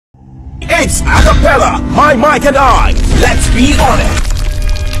It's acapella, my mic and I. Let's be honest.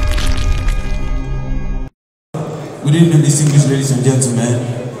 Good evening, distinguished ladies and gentlemen.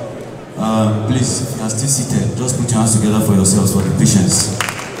 Please, if you are still seated, just put your hands together for yourselves for the patience.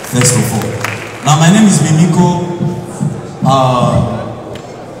 First of all. Now, my name is Mimiko.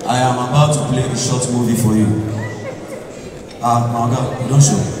 I am about to play a short movie for you. Manga, don't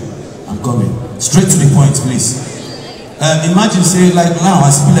show. I'm coming. Straight to the point, please. Imagine, say, like now,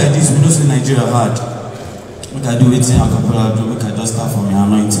 I speak like this, we don't say Nigeria hard. Make I do it in acapella, make I just start from your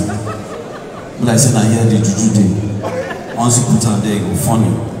anointing. Like I said, I hear the juju day. Once you put out there, it go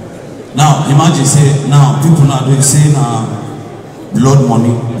funny. Now, imagine, say, now, people now do say, now, blood money,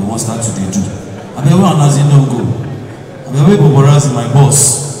 they won't start to do. I mean, where Nazi don't go. I mean, where Boboraz is my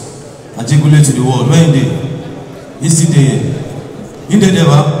boss. I jiggle to the world. Where in there? He's still there. In the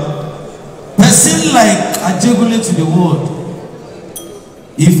devil. Person like I jiggle to the world.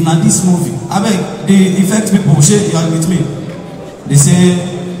 If not this movie, I beg, the effect people share you are with me. They say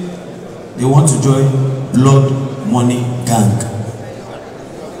they want to join blood money gang.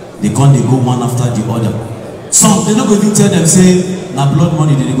 They can't, they go one after the other. Some they don't go even tell them say now blood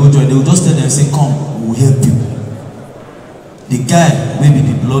money they go join. They will just tell them say come, we will help you. The guy maybe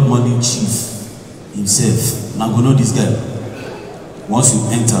the blood money chief himself. Now go know this guy. Once you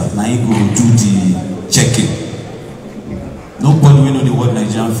enter, now you go do the checking. Nobody will know the word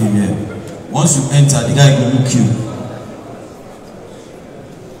Nigerian film here. Once you enter, the guy will look you.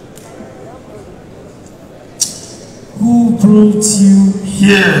 Who brought you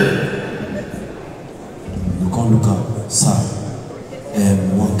here? You can't look up, sir.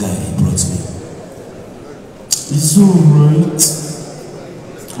 One guy he brought me. It's alright.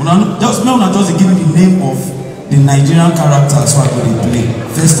 Just give me the name of the Nigerian character so I could play.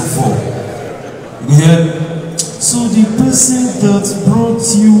 First of all, you hear? So the person that brought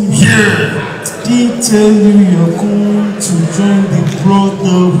you here didn't tell you you're going to join the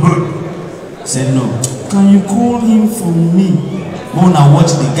brotherhood. Said no. Can you call him for me? Wanna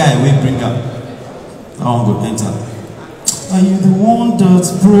watch the guy we bring up. I want to enter. Are you the one that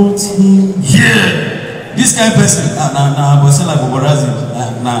brought him here? This kind of person, but say like Boborazi.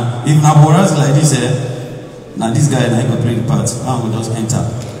 If Boborazi like this, now this guy I go play the part. I will just enter.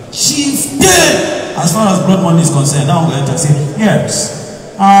 Chief dead. As far as blood money is concerned, I will enter. Say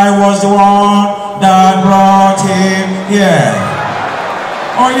yes, I was the one that brought him here.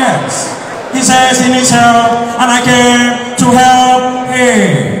 Oh yes, he says he needs help, and I came to help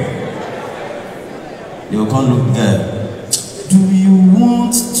him. They will come look there. Do you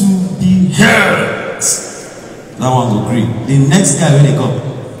want to be helped? That one will agree. The next guy when they come,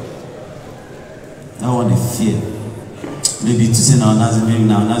 that one they fear. Maybe to say now Nazi, maybe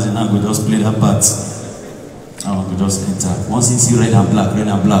now Nazi now go just play that part. That one will just enter. Once he see red and black,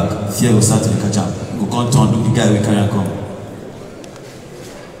 fear will start to catch up. Go come turn, look the guy we carry come.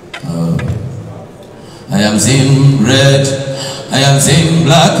 I am seeing red, I am seeing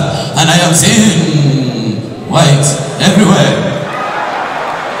black, and I am seeing white everywhere.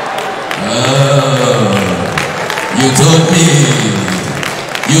 You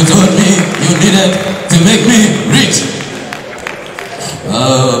told me you needed to make me rich.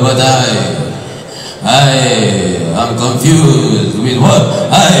 But I am confused with what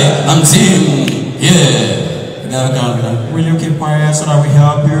I am seeing here. Will you keep quiet so that we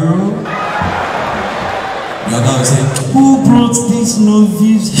help you? Your guy will say, who brought this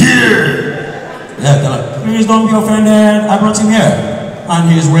novice here? Yeah, please don't be offended. I brought him here, and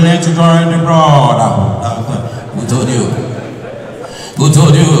he is willing to join the brotherhood. Who told you? Who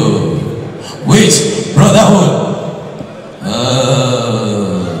told you? Which brotherhood?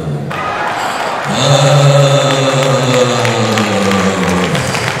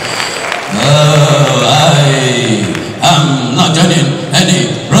 I am not joining any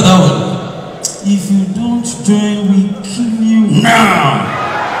brotherhood. If you don't join, we kill you now.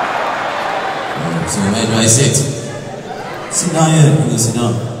 So where do I sit? Sit down here. You go sit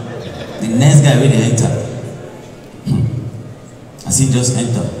down. The next guy will enter. As he just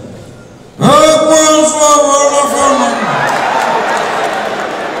enter.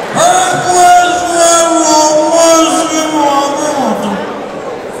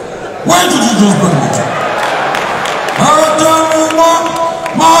 Why did you just bring me to?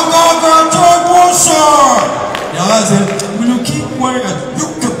 The other said, will you keep quiet? You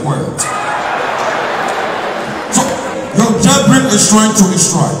keep quiet. So, your jabbering is trying to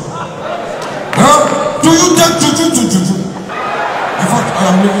destroy. Do you take juju to juju? In fact, I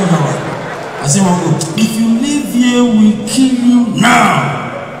am leaving here right now. I say, if you leave here, we kill you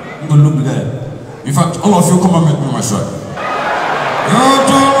now. I'm going to look the guy. In fact, all of you come and meet me on my side.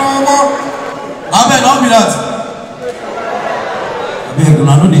 that? I beg, I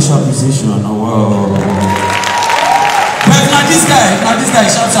know the sharp musician. Oh, wow. But now this guy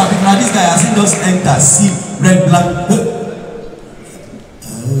sharp. If now this guy has seen just enter, see red, black. I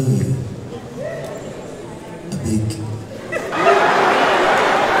beg.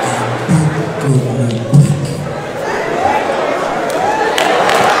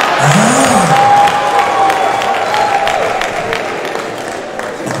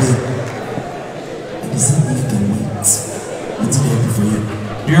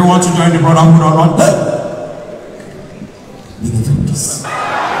 Do you want to join the brotherhood or not?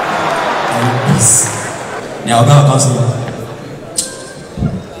 Peace. Now, God comes in.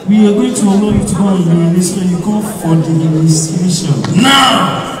 We are going to allow you to go on initiation. You go for the initiation. Now!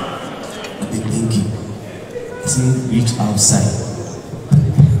 I beg, thank you. See, reach outside.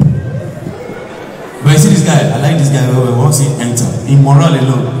 But you see this guy, I like this guy. Once he enter, in moral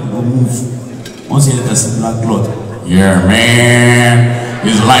alone, he will move. Once he enters, black cloth. Yeah, man.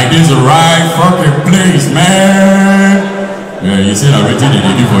 It's like this the right fucking place, man. Yeah, you see everything they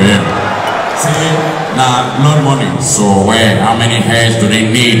did for him. Say, nah, blood money. So where? How many heads do they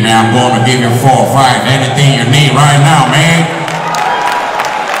need, man? I'm going to give you 4 or 5. Anything you need right now, man.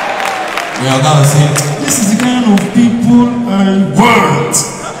 Yeah, God will say, this is the kind of people I want.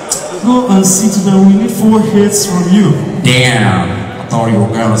 Go and sit down. We need 4 heads from you. Damn. I thought you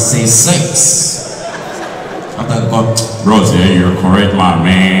were gonna say 6. After God, bro, yeah, you're a correct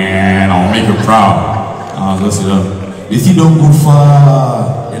man. I'll make you proud. Go sit down. If you don't go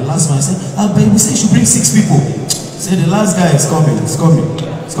far, the last man said, but we say you should bring 6 people. Say the last guy is coming, That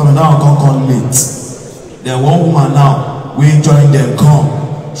one come late. Then one woman now, we join them come.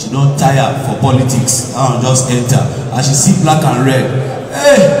 She don't tire for politics. That one just enter. And she see black and red.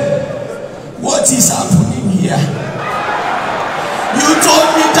 Hey, what is happening here? You told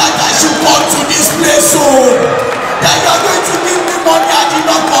me that I should come to this place, so that you are going to give me money. I did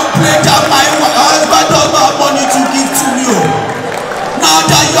not complain that my husband doesn't have money to give to me. Now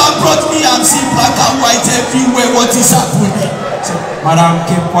that you have brought me, I'm seeing black and white everywhere. What is happening? So, Madam,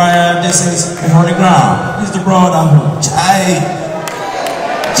 keep quiet. This is the holy ground. This is the brotherhood. Jai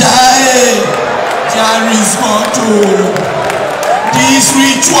is control. This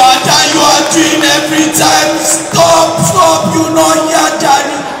ritual that you are doing every time, stop, you know, yeah,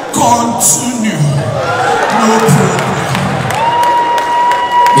 Daddy, continue. No problem.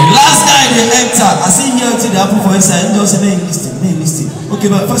 The last guy they enter, I see here till they happen for inside, and just say, listen.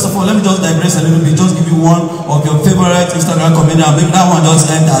 Okay, but first of all, let me just digress a little bit, just give you one of your favorite Instagram comedian, maybe that one just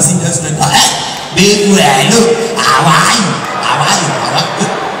enter, I see just enter, baby, look, how are you?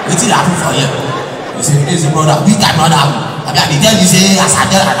 What did happen for you? You say, it's the brother, we got brother. I mean, they tell you say, as I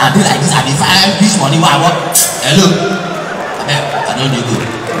do like this, I define which money I want. Hello, I don't need good.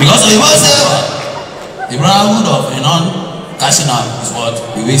 Because you will say, the brotherhood of a non-cashing out is what?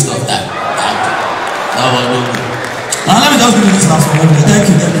 A waste of time. That was no good. Now let me just give you this last one. Thank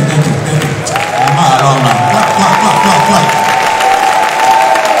you. I'm not around now. Clap.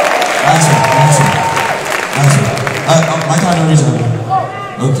 Nice one. My kind of reason.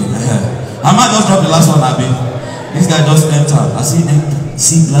 Okay, I might just drop the last one, Abi. This guy just entered. I see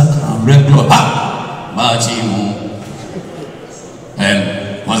black and red cloth. What's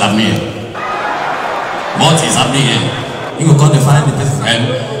happening here? What is happening here? You go come to find the person.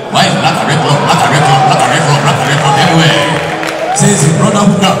 Why is black and red cloth everywhere? Says the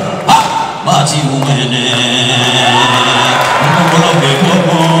brotherhood now.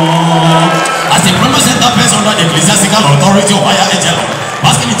 As the premier center placed under the ecclesiastical authority of higher echelon,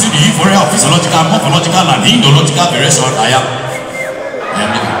 asking into the euphoria of physiological, morphological, and indological variation, I am.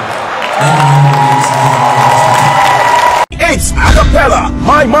 It's acapella,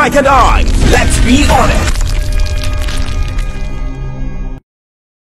 my Mike and I. Let's be honest.